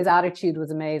thought his attitude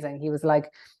was amazing. He was like,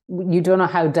 you don't know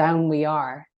how down we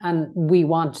are, and we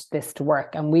want this to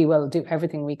work, and we will do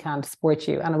everything we can to support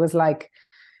you. And it was like,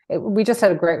 we just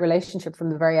had a great relationship from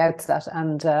the very outset.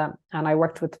 And I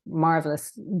worked with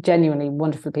marvelous, genuinely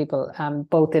wonderful people,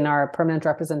 both in our permanent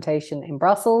representation in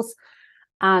Brussels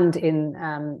and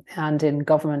in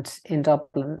government in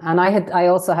Dublin. And I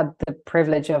also had the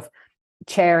privilege of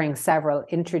chairing several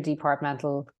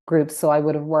interdepartmental groups. So I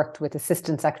would have worked with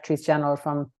Assistant Secretaries General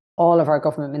from all of our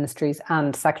government ministries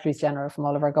and Secretaries General from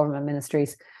all of our government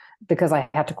ministries, because I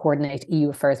had to coordinate EU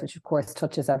affairs, which of course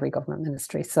touches every government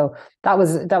ministry. So that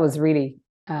was really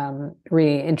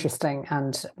really interesting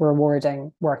and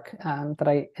rewarding work that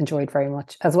I enjoyed very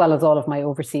much, as well as all of my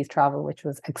overseas travel, which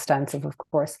was extensive, of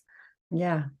course.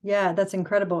 Yeah, that's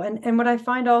incredible. And what I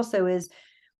find also is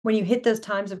when you hit those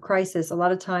times of crisis, a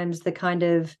lot of times the kind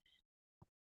of,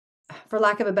 for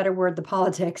lack of a better word, the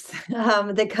politics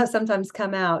that sometimes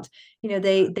come out, you know,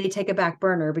 they take a back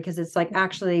burner, because it's like,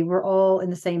 actually, we're all in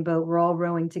the same boat. We're all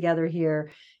rowing together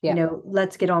here. Yeah. You know,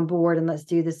 let's get on board and let's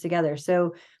do this together.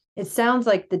 So it sounds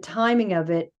like the timing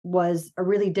of it was a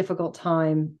really difficult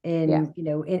time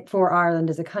for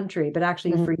Ireland as a country, but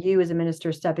actually for you as a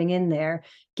minister stepping in there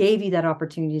gave you that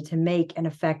opportunity to make and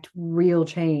affect real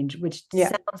change, which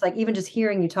sounds like, even just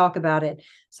hearing you talk about it,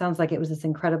 sounds like it was this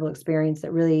incredible experience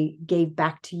that really gave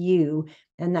back to you,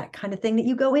 and that kind of thing that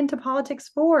you go into politics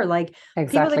for. Like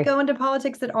people that go into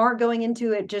politics that aren't going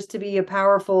into it just to be a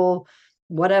powerful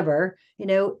whatever,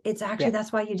 it's actually,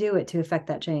 that's why you do it, to affect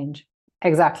that change.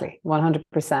 Exactly,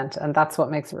 100%. And that's what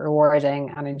makes it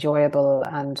rewarding and enjoyable,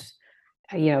 and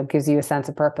gives you a sense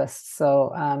of purpose.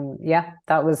 So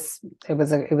it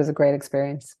was a great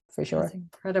experience for sure. That's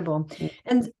incredible.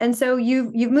 And so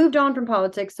you've moved on from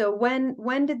politics. So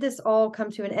when did this all come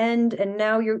to an end? And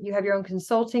now you have your own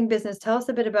consulting business. Tell us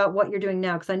a bit about what you're doing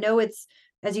now, because I know it's,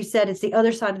 as you said, it's the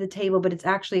other side of the table, but it's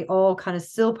actually all kind of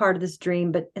still part of this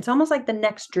dream, but it's almost like the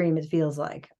next dream, it feels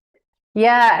like.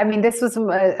 Yeah, I mean, this was,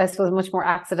 I suppose, a much more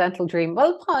accidental dream.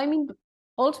 Well, I mean,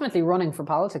 ultimately running for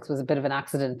politics was a bit of an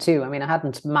accident too. I mean, I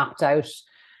hadn't mapped out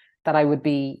that I would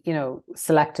be,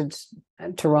 selected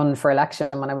to run for election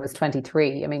when I was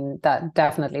 23. I mean, that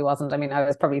definitely wasn't. I mean, I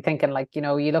was probably thinking, like,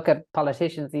 you look at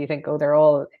politicians and you think, oh, they're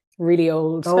all really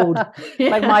old.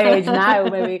 Like my age now,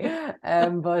 maybe.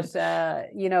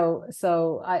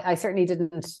 So I certainly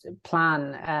didn't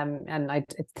plan. And I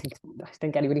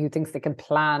think anybody who thinks they can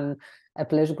plan a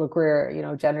political career,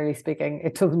 generally speaking,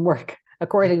 it doesn't work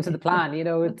according to the plan.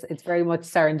 It's very much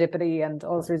serendipity and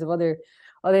all sorts of other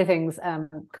things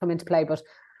come into play. But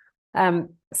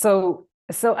so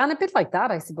and a bit like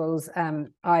that, I suppose.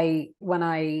 When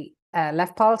I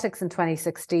left politics in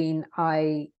 2016,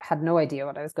 I had no idea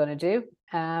what I was going to do.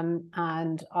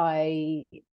 And I,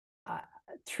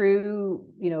 through,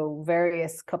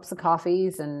 various cups of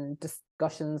coffees and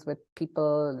discussions with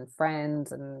people and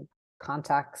friends and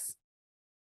contacts,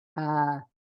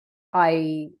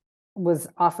 I was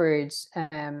offered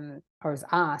or was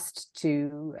asked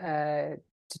to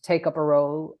take up a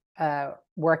role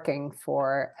working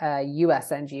for a US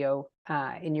NGO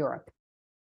in Europe.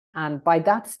 And by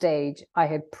that stage, I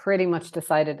had pretty much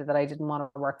decided that I didn't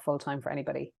want to work full time for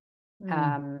anybody.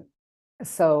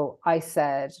 So I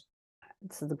said,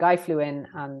 so the guy flew in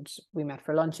and we met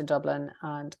for lunch in Dublin.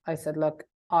 And I said, look,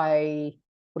 I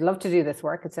would love to do this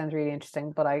work. It sounds really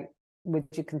interesting, but would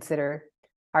you consider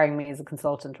hiring me as a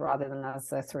consultant rather than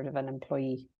as a sort of an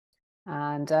employee?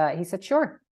 And he said,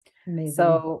 sure. Amazing.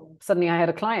 So suddenly I had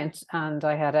a client and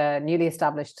I had a newly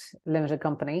established limited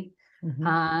company.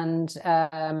 And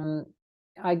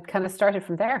I kind of started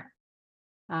from there.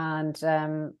 And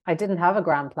I didn't have a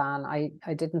grand plan. I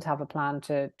didn't have a plan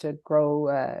to grow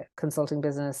a consulting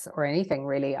business or anything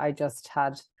really. I just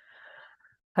had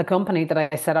a company that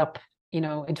I set up,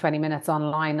 in 20 minutes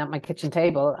online at my kitchen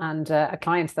table, and a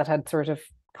client that had sort of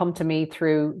come to me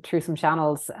through some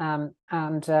channels, and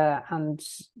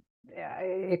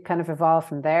it kind of evolved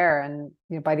from there. And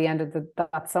by the end of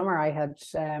that summer, I had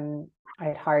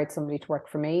hired somebody to work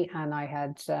for me, and I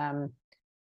had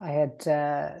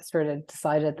sort of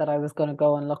decided that I was going to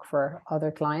go and look for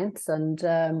other clients, and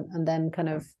then kind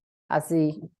of as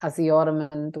the autumn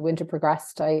and the winter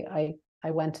progressed, I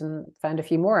went and found a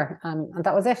few more, and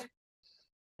that was it.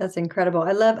 That's incredible.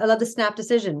 I love the snap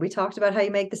decision. We talked about how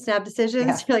you make the snap decisions.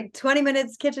 Yeah. You're like 20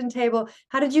 minutes kitchen table.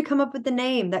 How did you come up with the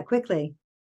name that quickly?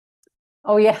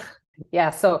 Oh yeah. Yeah.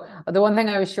 So the one thing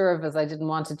I was sure of is I didn't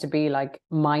want it to be like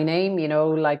my name,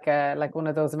 like one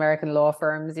of those American law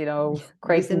firms,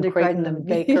 Creighton and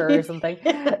Baker or something.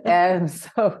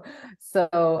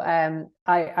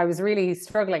 I was really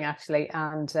struggling actually.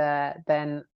 And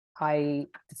then I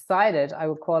decided I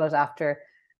would call it after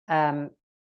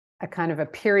a kind of a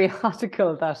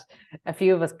periodical that a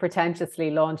few of us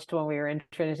pretentiously launched when we were in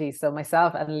Trinity. So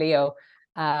myself and Leo,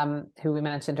 who we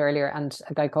mentioned earlier, and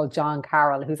a guy called John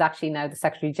Carroll, who's actually now the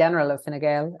Secretary General of Fine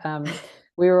Gael.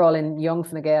 We were all in Young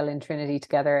Fine Gael in Trinity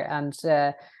together, and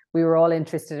we were all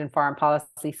interested in foreign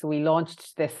policy. So we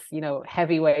launched this,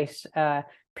 heavyweight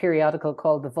periodical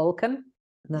called the Vulcan.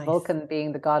 Nice. Vulcan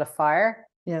being the god of fire.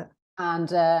 Yeah.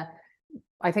 And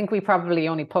I think we probably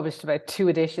only published about 2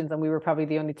 editions, and we were probably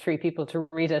the only 3 people to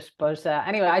read it. But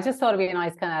anyway, I just thought it'd be a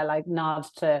nice kind of like nod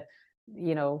to,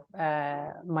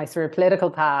 my sort of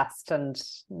political past and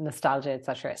nostalgia,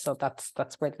 etc. So that's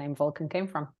where the name Vulcan came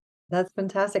from. That's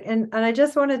fantastic. And I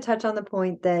just want to touch on the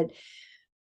point that,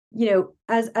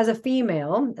 as a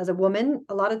female, as a woman,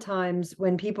 a lot of times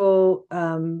when people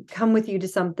come with you to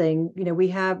something, we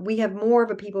have more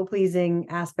of a people pleasing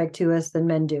aspect to us than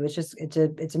men do.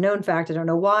 It's a known fact. I don't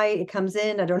know why it comes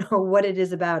in. I don't know what it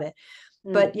is about it.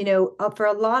 But, for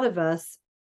a lot of us,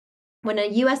 when a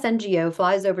US NGO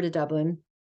flies over to Dublin,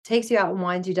 takes you out and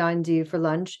wines you dine you for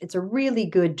lunch, it's a really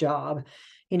good job.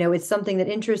 It's something that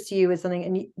interests you, it's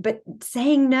something, but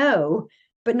saying no,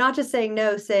 but not just saying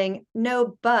no, saying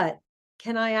no, but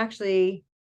can I actually,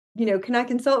 can I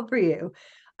consult for you?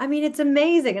 I mean, it's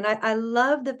amazing. And I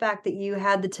love the fact that you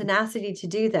had the tenacity to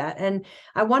do that. And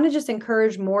I want to just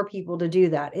encourage more people to do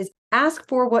that, is ask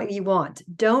for what you want.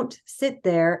 Don't sit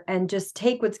there and just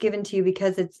take what's given to you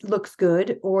because it looks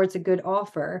good or it's a good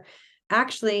offer.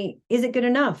 Actually, is it good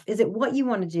enough? Is it what you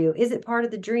want to do? Is it part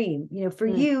of the dream? For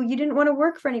you didn't want to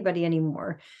work for anybody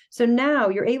anymore. So now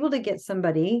you're able to get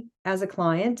somebody as a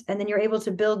client, and then you're able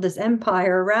to build this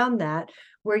empire around that,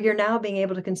 where you're now being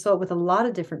able to consult with a lot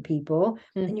of different people,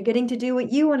 and you're getting to do what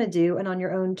you want to do and on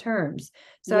your own terms.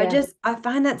 So I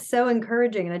find that so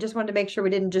encouraging. And I just wanted to make sure we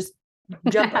didn't just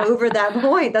jump over that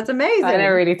point. That's amazing. I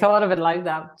never really thought of it like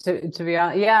that, to be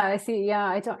honest. Yeah, I see. Yeah,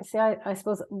 I don't see. I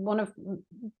suppose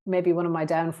maybe one of my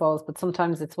downfalls, but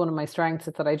sometimes it's one of my strengths,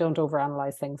 is that I don't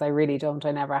overanalyze things. I really don't.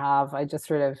 I never have. I just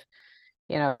sort of,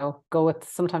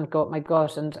 sometimes go with my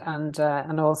gut,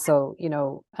 and also,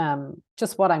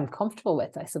 just what I'm comfortable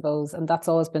with, I suppose. And that's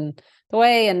always been the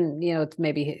way. And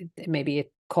maybe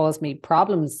it caused me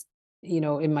problems,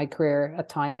 in my career at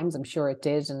times. I'm sure it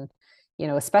did. And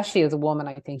especially as a woman,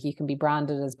 I think you can be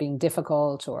branded as being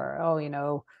difficult, or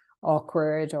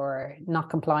awkward, or not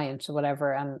compliant, or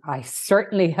whatever. And I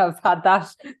certainly have had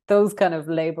those kind of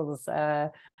labels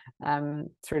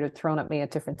sort of thrown at me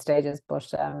at different stages.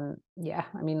 But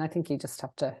I mean, I think you just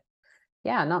have to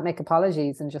not make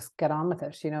apologies and just get on with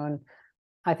it, and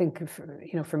I think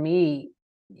for me,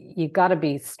 you've got to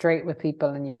be straight with people,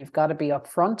 and you've got to be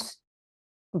upfront,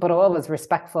 but always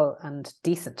respectful and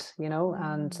decent,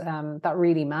 and that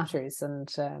really matters. And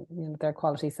there are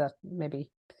qualities that maybe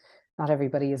not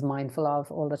everybody is mindful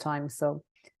of all the time. So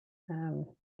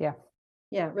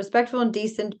yeah, respectful and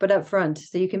decent, but upfront.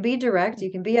 So you can be direct,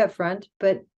 you can be upfront,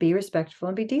 but be respectful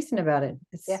and be decent about it.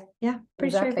 It's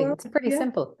pretty straightforward. It's pretty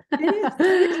simple.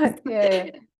 It is. Yeah.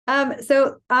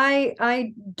 So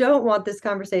I don't want this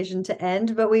conversation to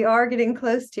end, but we are getting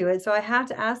close to it. So I have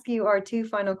to ask you our two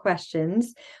final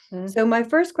questions. So my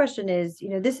first question is,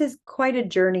 this is quite a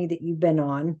journey that you've been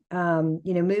on,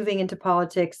 moving into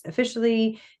politics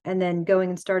officially, and then going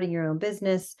and starting your own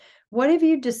business. What have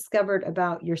you discovered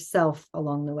about yourself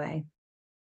along the way?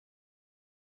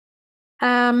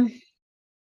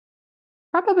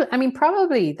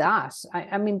 Probably that.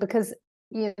 I mean, because,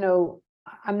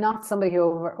 I'm not somebody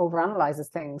who overanalyzes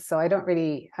things. So I don't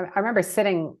really, I remember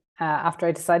sitting after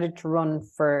I decided to run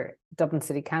for Dublin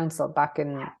City Council back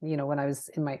in, when I was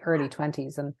in my early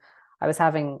 20s, and I was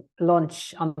having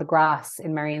lunch on the grass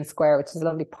in Marion Square, which is a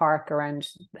lovely park around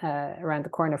the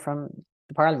corner from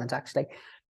the Parliament, actually.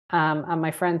 And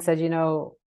my friend said,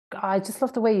 I just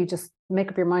love the way you just make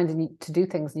up your mind to do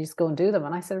things, and you just go and do them.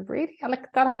 And I said, really?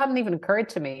 Like, that hadn't even occurred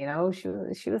to me.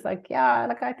 She was like, yeah,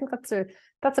 like, I think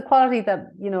that's a quality that,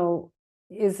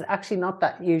 is actually not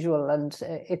that usual. And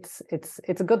it's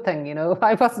a good thing.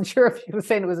 I wasn't sure if she was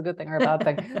saying it was a good thing or a bad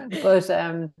thing,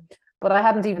 but I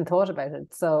hadn't even thought about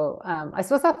it. So I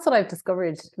suppose that's what I've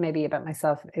discovered maybe about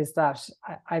myself, is that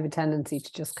I have a tendency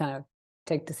to just kind of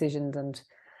take decisions, and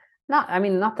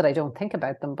not that I don't think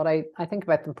about them, but I think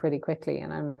about them pretty quickly,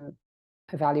 and I'm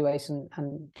evaluating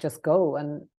and just go.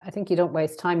 And I think you don't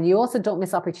waste time. You also don't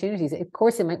miss opportunities. Of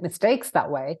course, you make mistakes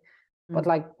that way, but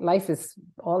like, life is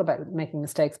all about making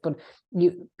mistakes, but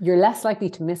you're less likely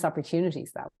to miss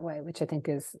opportunities that way, which I think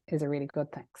is a really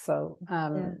good thing. So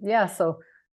so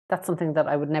that's something that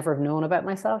I would never have known about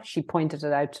myself. She pointed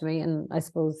it out to me, and I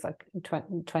suppose like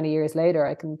 20 years later,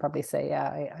 I can probably say,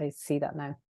 I see that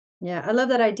now. Yeah, I love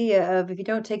that idea of, if you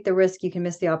don't take the risk, you can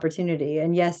miss the opportunity.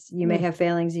 And yes, you may have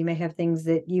failings, you may have things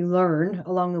that you learn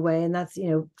along the way. And that's,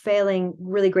 failing,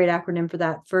 really great acronym for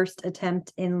that, first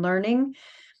attempt in learning.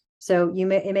 So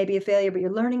it may be a failure, but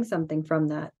you're learning something from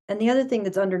that. And the other thing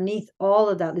that's underneath all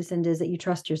of that, Lucinda, is that you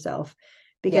trust yourself.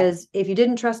 Because if you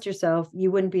didn't trust yourself, you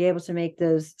wouldn't be able to make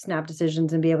those snap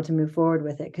decisions and be able to move forward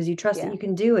with it, because you trust that you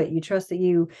can do it. You trust that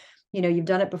you've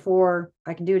done it before.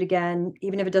 I can do it again.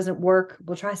 Even if it doesn't work,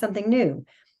 we'll try something new.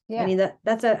 I mean,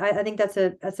 I think that's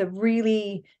a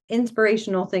really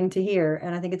inspirational thing to hear.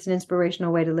 And I think it's an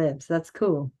inspirational way to live. So that's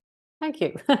cool. Thank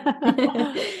you.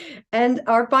 And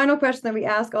our final question that we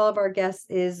ask all of our guests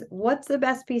is, what's the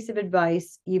best piece of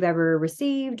advice you've ever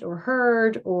received or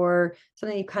heard, or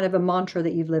something kind of a mantra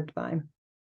that you've lived by?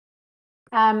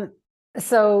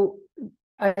 So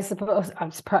I suppose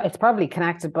it's probably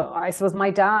connected, but I suppose my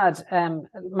dad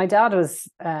was,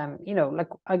 like,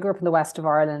 I grew up in the west of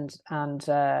Ireland, and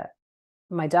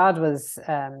my dad was,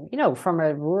 from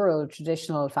a rural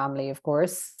traditional family, of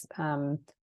course.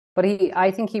 But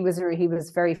I think he was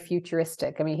very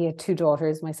futuristic. I mean, he had 2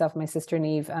 daughters, myself and my sister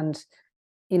Neve, and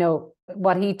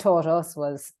what he taught us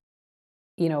was,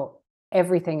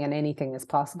 everything and anything is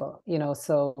possible.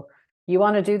 So you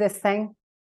want to do this thing,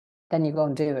 then you go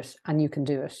and do it, and you can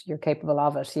do it. You're capable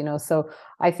of it. So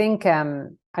I think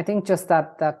just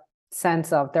that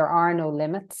sense of there are no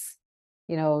limits.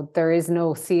 There is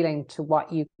no ceiling to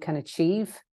what you can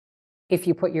achieve if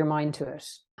you put your mind to it.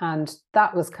 And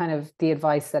that was kind of the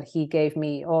advice that he gave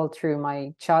me all through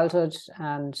my childhood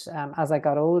and as I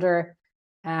got older.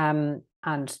 And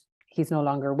he's no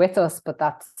longer with us, but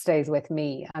that stays with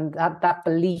me. And that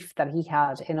belief that he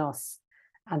had in us,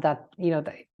 and that,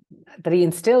 that he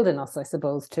instilled in us, I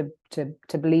suppose, to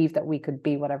believe that we could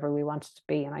be whatever we wanted to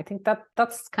be. And I think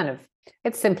that's kind of,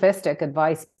 it's simplistic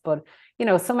advice, but,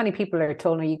 so many people are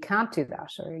told, no, you can't do that,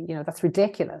 or, that's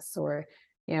ridiculous, or,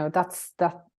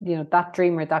 that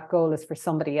dream or that goal is for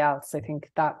somebody else. I think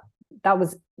that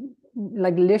was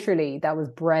like, literally, that was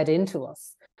bred into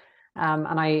us.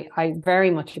 And I very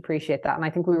much appreciate that. And I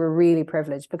think we were really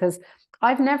privileged, because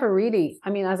I've never really, I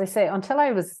mean, as I say, until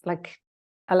I was like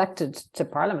elected to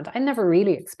Parliament, I never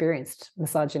really experienced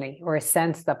misogyny or a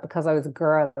sense that because I was a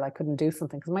girl, I couldn't do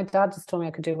something, because my dad just told me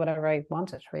I could do whatever I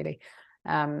wanted, really.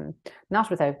 Not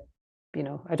without,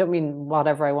 I don't mean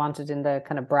whatever I wanted in the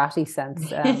kind of bratty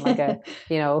sense, like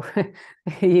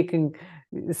you can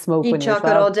smoke eat when you're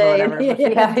chocolate 12 all day. or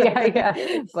whatever.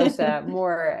 Yeah. But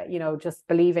more, just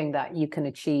believing that you can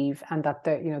achieve, and that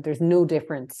there's no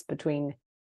difference between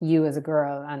you as a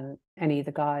girl and any of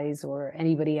the guys or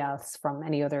anybody else from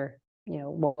any other,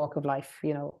 walk of life.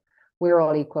 We're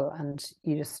all equal, and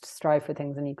you just strive for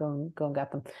things and you go and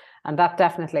get them. And that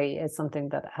definitely is something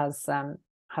that has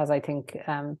I think,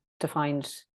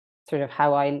 defined sort of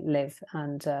how I live,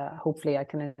 and hopefully I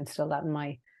can instill that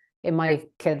in my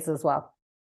kids as well.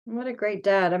 What a great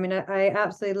dad. I mean, I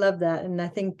absolutely love that. And I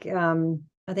think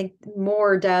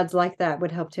more dads like that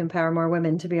would help to empower more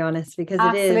women, to be honest, because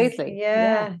Absolutely.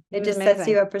 it just amazing. sets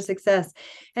you up for success.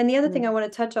 And the other thing I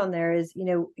want to touch on there is,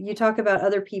 you talk about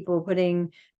other people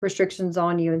putting restrictions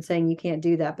on you and saying you can't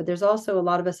do that, but there's also a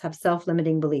lot of us have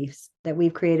self-limiting beliefs that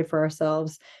we've created for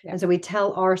ourselves. And so we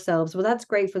tell ourselves, well, that's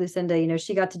great for Lucinda,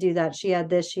 she got to do that, she had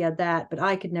this, she had that, but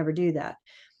I could never do that.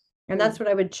 And that's what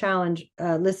I would challenge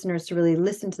listeners to really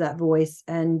listen to that voice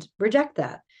and reject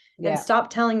that, and stop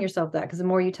telling yourself that, because the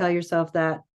more you tell yourself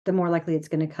that, the more likely it's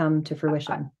going to come to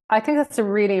fruition. I think that's a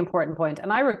really important point.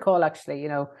 And I recall actually,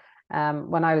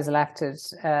 when I was elected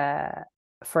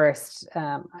first,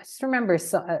 I just remember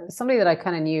somebody that I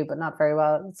kind of knew, but not very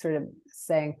well, sort of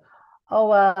saying, oh,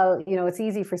 well, it's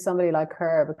easy for somebody like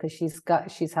her because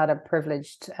she's had a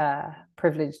privileged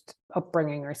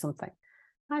upbringing or something.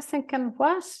 I was thinking,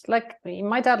 what? Like,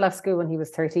 my dad left school when he was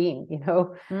 13,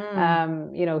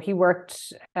 he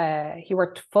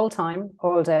worked full time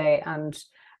all day, and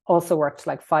also worked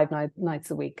like 5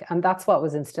 nights a week. And that's what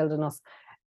was instilled in us.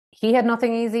 He had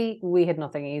nothing easy. We had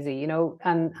nothing easy, and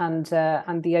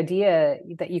the idea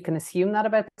that you can assume that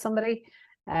about somebody,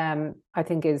 I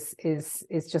think is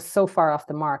just so far off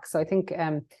the mark. So I think,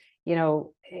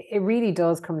 it really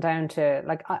does come down to,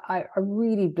 like, I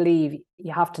really believe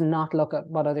you have to not look at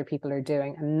what other people are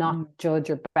doing and not judge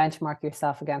or benchmark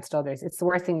yourself against others. It's the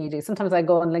worst thing you do. Sometimes I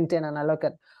go on LinkedIn and I look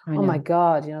at, oh my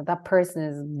God, that person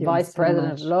is vice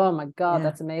president of law. Oh my God,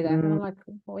 that's amazing. And I'm like,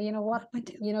 well, you know what?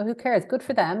 Who cares? Good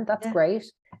for them. That's great.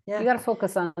 You got to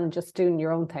focus on just doing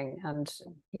your own thing and,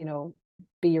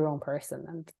 be your own person.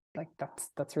 And like,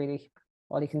 that's really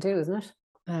all you can do, isn't it?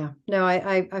 No,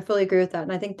 I fully agree with that.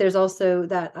 And I think there's also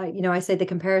that, I say the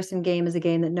comparison game is a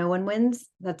game that no one wins.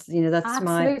 That's, that's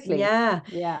absolutely. Yeah.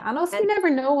 And also, you never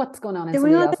know what's going on in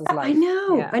somebody else's life. I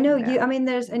know.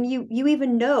 You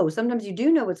even know, sometimes you do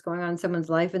know what's going on in someone's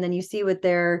life, and then you see what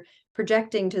they're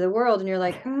projecting to the world, and you're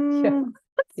like,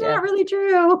 that's not really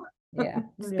true.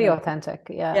 Just be authentic.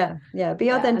 Be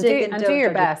authentic and do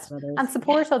your best, and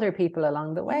support other people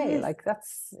along the way. Like,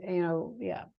 that's,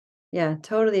 Yeah,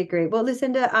 totally agree. Well,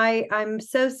 Lucinda, I'm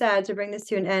so sad to bring this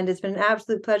to an end. It's been an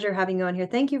absolute pleasure having you on here.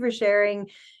 Thank you for sharing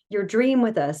your dream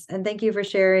with us, and thank you for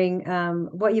sharing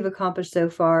what you've accomplished so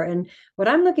far. And what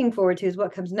I'm looking forward to is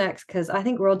what comes next, because I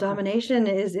think world domination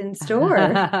is in store.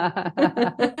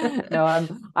 No,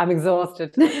 I'm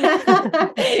exhausted.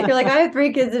 You're like, I have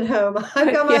 3 kids at home.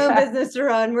 I've got my own business to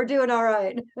run. We're doing all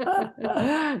right.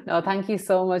 No, thank you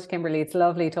so much, Kimberly. It's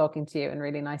lovely talking to you, and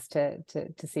really nice to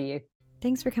see you.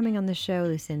 Thanks for coming on the show,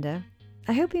 Lucinda.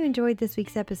 I hope you enjoyed this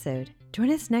week's episode. Join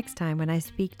us next time when I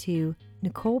speak to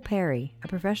Nicole Perry, a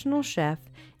professional chef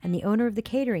and the owner of the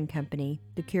catering company,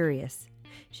 The Curious.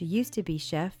 She used to be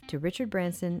chef to Richard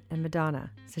Branson and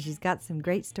Madonna, so she's got some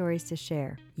great stories to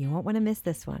share. You won't want to miss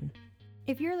this one.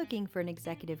 If you're looking for an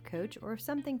executive coach or if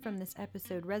something from this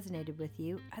episode resonated with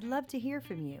you, I'd love to hear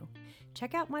from you.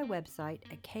 Check out my website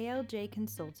at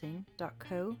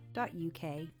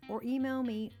kljconsulting.co.uk or email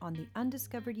me on the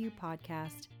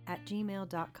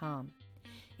undiscoveredyou@gmail.com.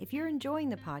 If you're enjoying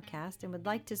the podcast and would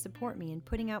like to support me in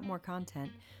putting out more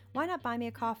content, why not buy me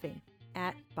a coffee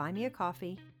at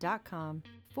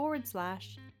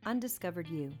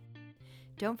buymeacoffee.com/undiscoveredyou.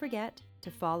 Don't forget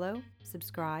to follow,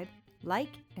 subscribe,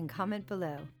 like, and comment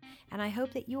below. And I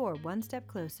hope that you're one step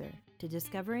closer to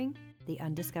discovering the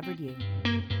undiscovered you.